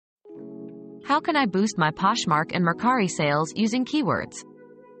How can I boost my Poshmark and Mercari sales using keywords?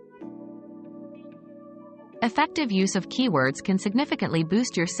 Effective use of keywords can significantly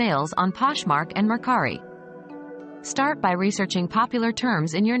boost your sales on Poshmark and Mercari. Start by researching popular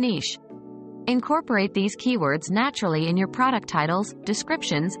terms in your niche. Incorporate these keywords naturally in your product titles,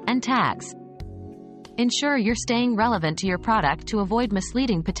 descriptions, and tags. Ensure you're staying relevant to your product to avoid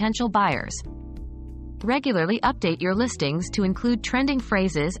misleading potential buyers. Regularly update your listings to include trending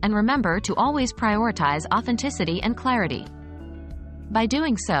phrases and remember to always prioritize authenticity and clarity. By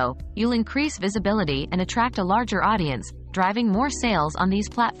doing so, you'll increase visibility and attract a larger audience, driving more sales on these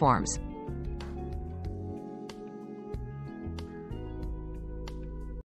platforms.